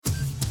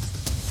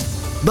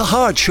The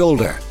Hard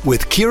Shoulder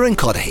with Kieran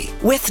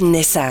with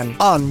Nissan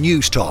on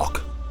News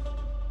Talk.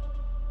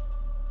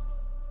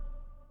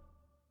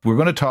 We're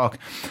going to talk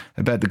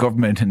about the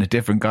government in a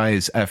different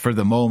guise for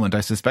the moment. I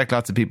suspect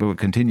lots of people will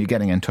continue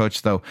getting in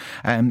touch, though.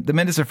 The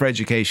Minister for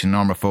Education,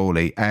 Norma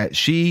Foley,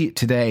 she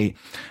today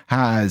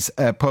has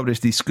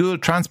published the School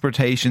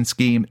Transportation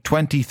Scheme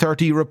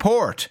 2030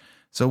 report.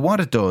 So what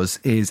it does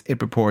is it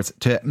purports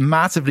to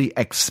massively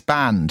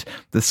expand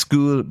the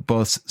school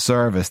bus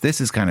service.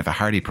 This is kind of a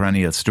hardy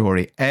perennial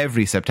story.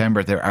 Every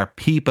September there are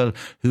people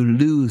who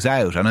lose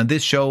out. And on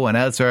this show and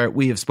elsewhere,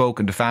 we have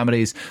spoken to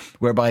families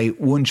whereby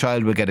one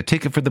child will get a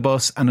ticket for the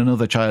bus and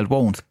another child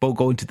won't, both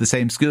going to the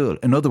same school.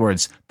 In other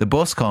words, the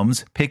bus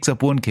comes, picks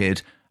up one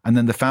kid, and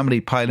then the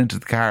family pile into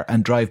the car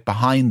and drive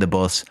behind the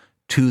bus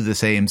to the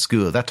same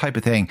school. That type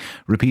of thing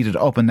repeated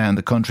up and down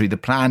the country. The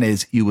plan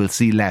is you will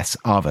see less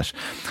of it.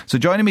 So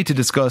joining me to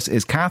discuss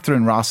is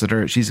Catherine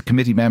Rossiter. She's a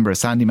committee member of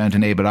Sandymount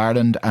Enable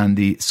Ireland and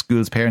the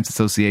Schools Parents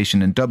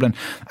Association in Dublin.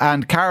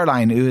 And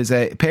Caroline, who is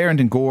a parent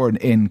in Gowran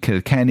in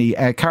Kilkenny.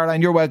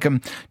 Caroline, you're welcome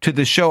to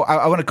the show.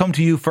 I want to come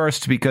to you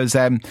first because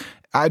I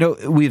know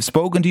we've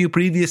spoken to you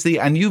previously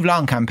and you've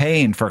long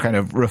campaigned for kind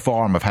of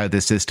reform of how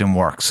this system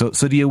works.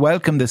 So do you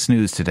welcome this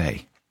news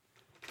today?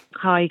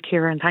 Hi,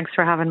 Kieran. Thanks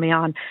for having me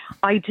on.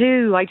 I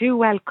do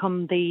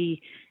welcome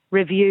the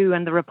review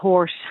and the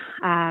report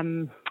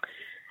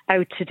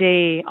out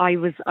today. I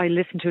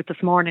listened to it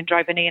this morning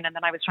driving in, and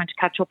then I was trying to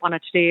catch up on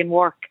it today in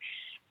work.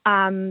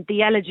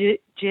 The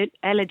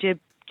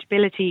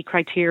eligibility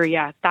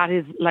criteria, that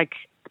is like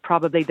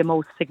probably the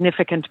most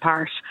significant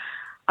part.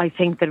 I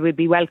think that would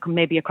be welcome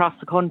maybe across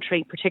the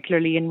country,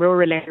 particularly in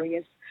rural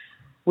areas,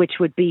 which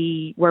would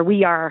be where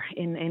we are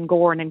in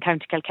Gowran in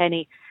County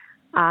Kilkenny.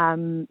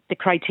 The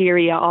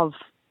criteria of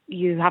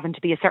you having to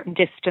be a certain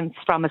distance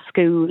from a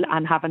school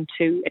and having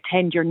to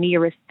attend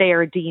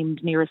their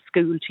deemed nearest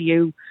school to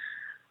you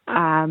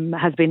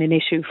has been an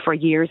issue for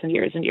years and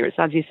years and years.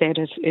 As you said,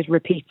 it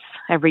repeats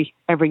every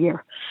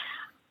year.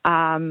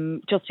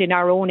 Just in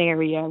our own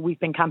area, we've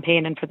been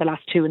campaigning for the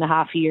last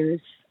 2.5 years.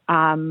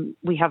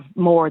 We have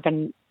more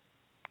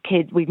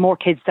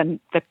kids than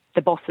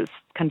the buses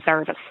can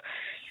service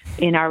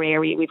in our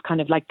area. We've kind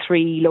of like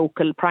 3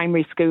 local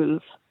primary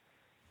schools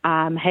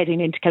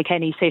heading into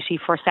Kilkenny City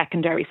for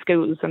secondary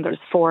schools, and there's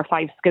 4 or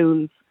 5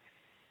 schools.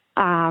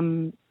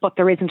 But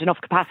there isn't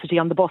enough capacity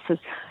on the buses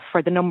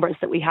for the numbers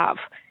that we have.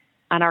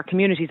 And our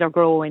communities are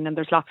growing, and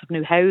there's lots of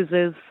new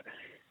houses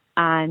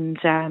and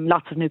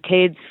lots of new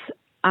kids,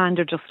 and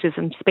there just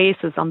isn't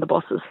spaces on the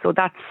buses. So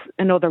that's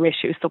another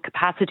issue. So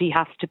capacity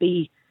has to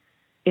be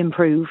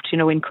improved,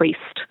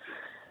 increased.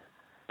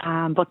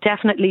 But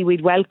definitely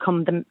we'd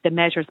welcome the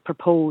measures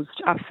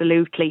proposed,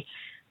 absolutely.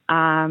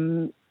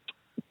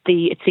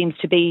 It seems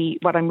to be,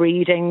 what I'm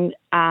reading,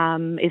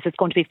 is it's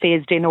going to be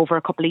phased in over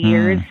a couple of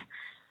years.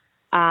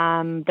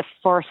 The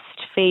first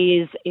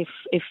phase, if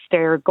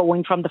they're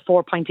going from the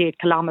 4.8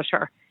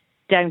 kilometre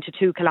down to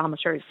 2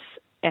 kilometres,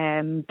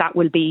 that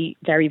will be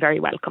very,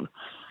 very welcome.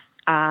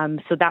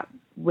 So that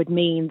would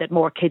mean that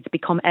more kids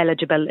become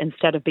eligible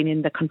instead of being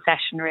in the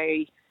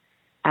concessionary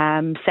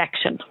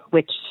section,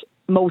 which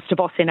most of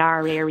us in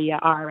our area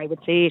are. I would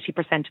say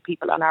 80% of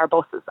people on our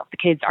buses, of the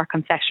kids, are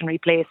concessionary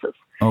places.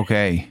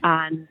 Okay.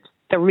 And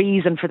the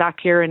reason for that,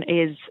 Kieran,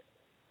 is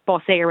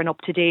Bus Air and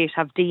Up to Date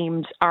have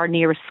deemed our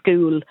nearest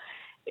school,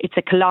 it's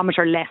a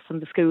kilometre less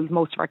than the schools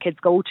most of our kids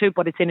go to,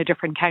 but it's in a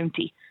different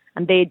county.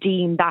 And they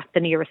deem that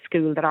the nearest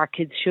school that our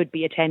kids should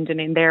be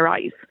attending in their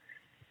eyes.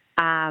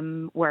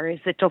 Whereas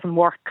it doesn't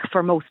work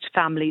for most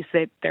families.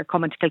 They're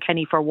coming to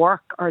Kilkenny for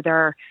work, or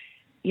they're,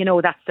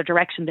 that's the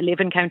direction. They live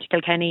in County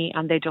Kilkenny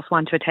and they just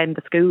want to attend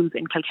the schools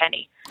in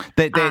Kilkenny.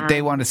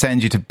 They want to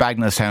send you to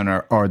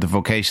Bagnallstown or the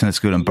vocational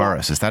school in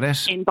Borris, is that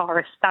it? In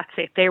Borris, that's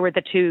it. They were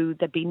the two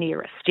that'd be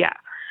nearest, yeah.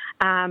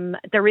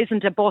 There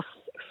isn't a bus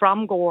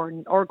from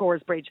Gowran or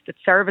Goresbridge that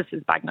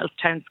services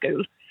Bagnallstown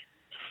School.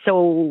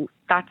 So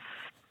that's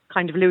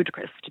kind of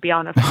ludicrous, to be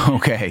honest.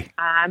 Okay.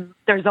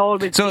 There's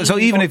always... So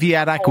even if you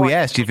had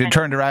acquiesced, if you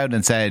turned around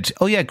and said,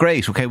 oh yeah,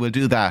 great, okay, we'll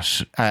do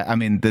that.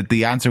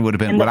 The answer would have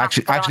been, well,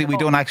 actually we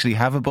don't actually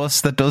have a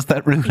bus that does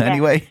that route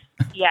anyway.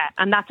 Yeah,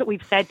 and that's what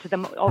we've said to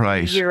them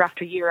year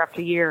after year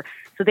after year.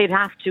 So they'd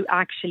have to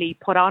actually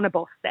put on a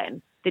bus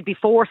then. They'd be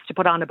forced to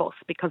put on a bus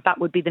because that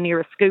would be the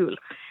nearest school.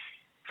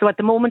 So at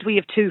the moment we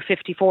have 2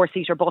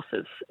 54-seater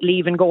buses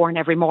leaving Gowran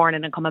every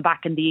morning and coming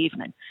back in the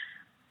evening.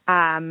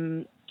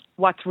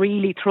 What's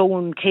really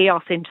thrown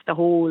chaos into the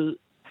whole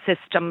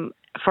system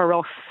for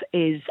us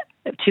is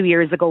 2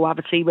 years ago,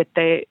 obviously, with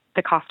the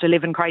cost of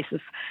living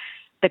crisis,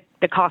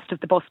 the cost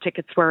of the bus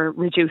tickets were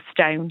reduced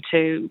down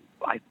to,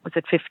 was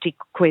it 50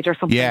 quid or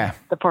something? Yeah.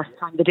 The first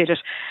time they did it.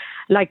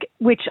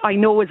 Which I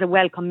know is a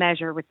welcome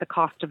measure with the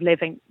cost of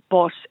living,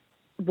 but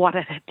what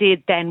it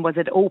did then was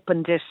it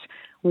opened it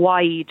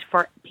wide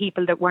for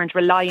people that weren't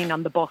relying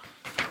on the bus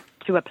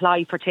to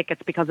apply for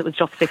tickets because it was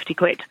just 50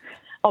 quid.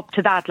 Up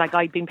to that,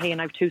 I'd been paying,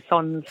 I have 2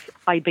 sons,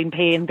 I'd been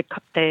paying the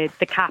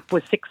cap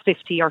was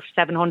 650 or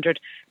 700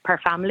 per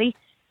family.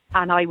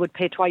 and I would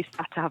pay twice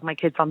that to have my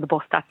kids on the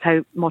bus. That's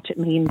how much it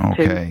means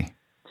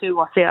to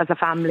us as a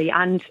family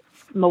and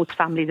most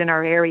families in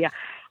our area.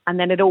 And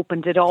then it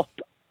opened it up,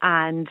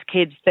 and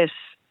kids that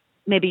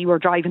maybe were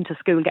driving to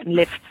school, getting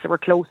lifts, that were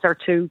closer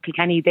to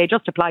Kilkenny, they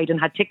just applied and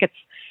had tickets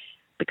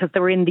because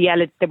they were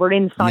inside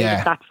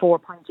of that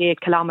 4.8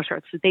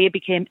 kilometres, so they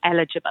became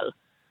eligible.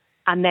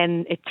 And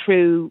then it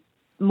threw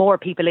more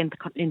people into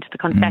the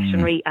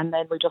concessionary, and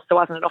then there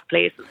wasn't enough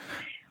places.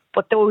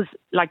 But those,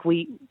 like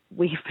we've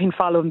been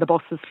following the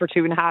buses for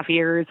 2.5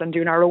 years and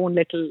doing our own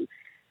little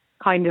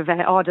kind of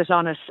audit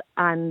on it,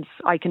 and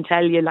I can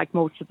tell you, like,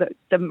 most of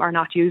them are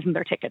not using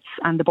their tickets,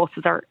 and the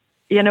buses are,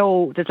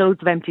 there's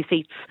loads of empty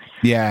seats.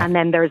 Yeah. And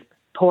then there's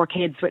poor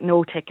kids with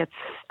no tickets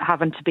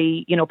having to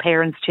be,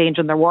 parents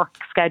changing their work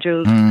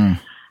schedules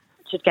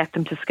to get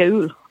them to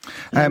school.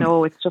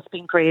 It's just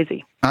been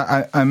crazy.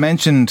 I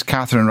mentioned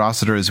Catherine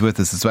Rossiter is with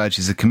us as well.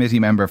 She's a committee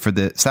member for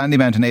the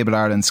Sandymount Enable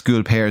Ireland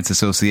School Parents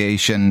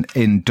Association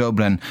in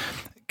Dublin.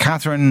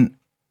 Catherine,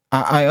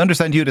 I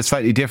understand you had a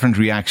slightly different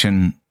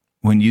reaction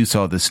when you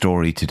saw the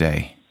story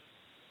today.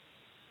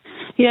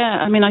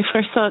 Yeah, I mean, I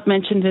first saw it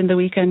mentioned in the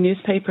weekend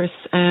newspapers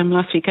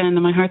last weekend,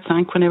 and my heart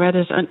sank when I read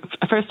it. And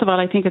first of all,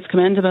 I think it's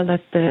commendable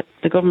that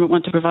the government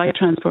want to provide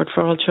transport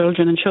for all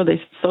children, and so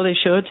they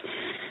should,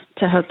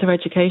 to help their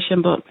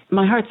education. But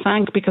my heart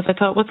sank because I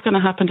thought, what's going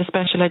to happen to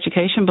special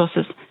education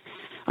buses?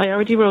 I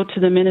already wrote to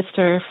the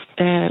Minister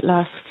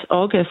last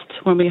August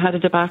when we had a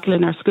debacle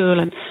in our school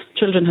and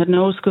children had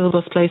no school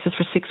bus places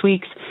for 6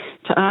 weeks,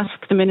 to ask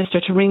the Minister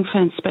to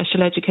ring-fence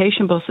special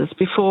education buses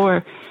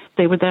before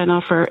they would then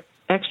offer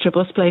extra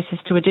bus places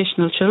to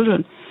additional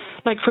children.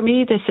 Like, for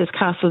me, this is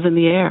castles in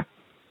the air.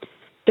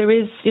 There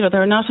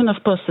are not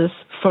enough buses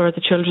for the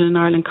children in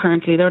Ireland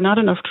currently. There are not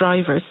enough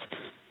drivers.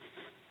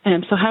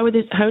 So how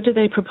do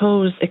they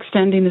propose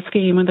extending the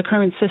scheme when the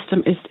current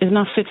system is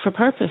not fit for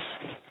purpose?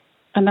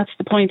 And that's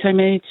the point I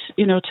made,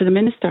 to the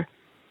Minister.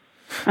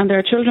 And there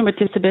are children with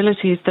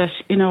disabilities that,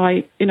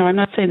 I'm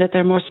not saying that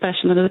they're more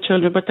special than other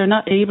children, but they're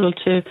not able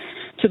to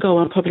go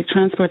on public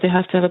transport. They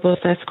have to have a bus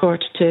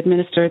escort to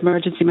administer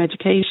emergency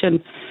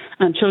medication,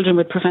 and children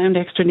with profound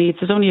extra needs,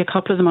 there's only a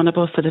couple of them on a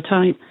bus at a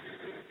time.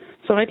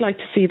 So I'd like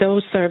to see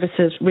those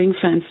services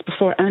ring-fenced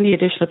before any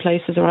additional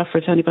places are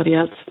offered to anybody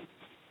else.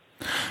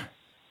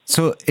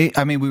 So,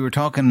 I mean, we were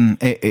talking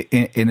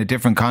in a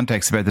different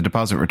context about the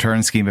deposit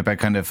return scheme, about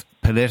kind of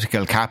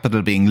political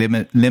capital being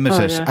limited.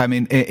 Oh, yeah. I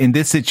mean, in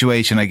this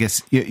situation, I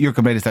guess your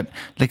complaint is that,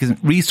 like,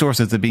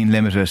 resources are being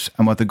limited,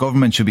 and what the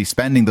government should be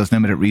spending those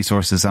limited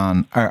resources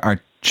on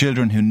are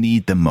children who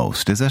need them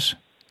most, is it?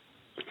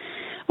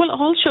 Well,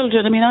 all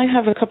children. I mean, I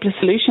have a couple of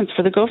solutions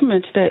for the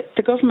government. That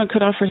the government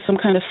could offer some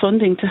kind of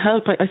funding to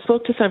help. I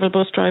spoke to several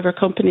bus driver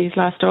companies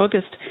last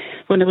August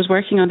when I was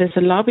working on this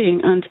and lobbying,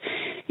 and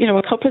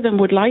a couple of them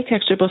would like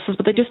extra buses,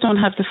 but they just don't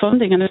have the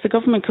funding. And if the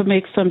government could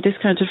make some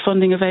discounted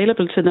funding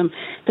available to them,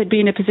 they'd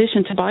be in a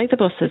position to buy the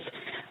buses.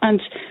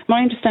 And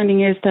my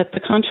understanding is that the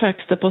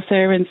contracts that Bus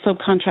Éireann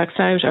subcontracts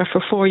out are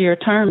for 4-year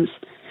terms.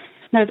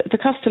 Now, the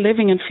cost of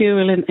living and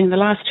fuel in the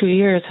last 2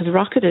 years has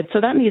rocketed, so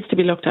that needs to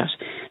be looked at.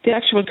 The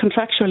actual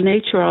contractual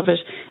nature of it,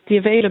 the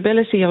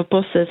availability of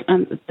buses,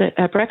 and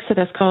Brexit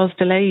has caused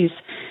delays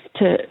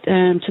to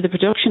the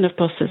production of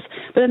buses.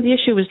 But then the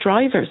issue is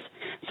drivers.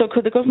 So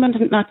could the government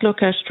not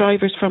look at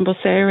drivers from Bus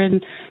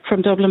Éireann,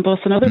 from Dublin Bus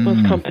and other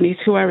bus companies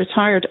who are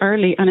retired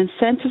early and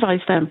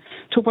incentivise them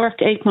to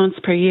work 8 months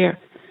per year?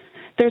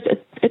 There's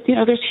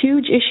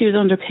huge issues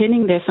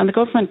underpinning this, and the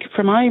government,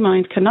 for my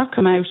mind, cannot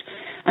come out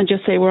and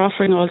just say we're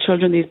offering all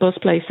children these bus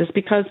places,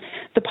 because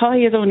the pie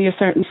is only a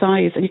certain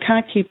size and you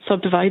can't keep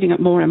subdividing it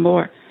more and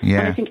more. Yeah.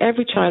 And I think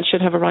every child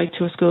should have a right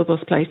to a school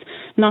bus place,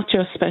 not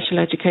just special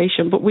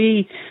education. But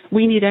we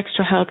need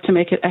extra help to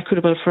make it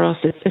equitable for us.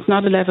 It's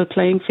not a level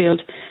playing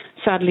field,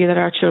 sadly, that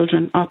our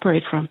children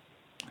operate from.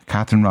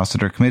 Catherine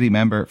Rossiter, committee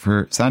member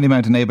for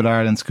Sandymount Enable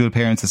Ireland School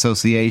Parents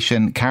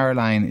Association.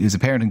 Caroline, who's a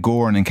parent in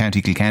Gowran in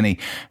County Kilkenny.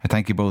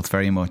 Thank you both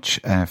very much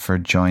for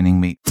joining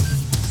me.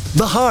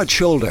 The Hard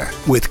Shoulder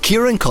with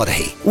Kieran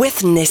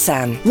with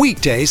Nissan.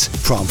 Weekdays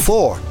from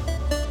 4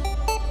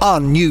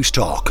 on News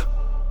Talk.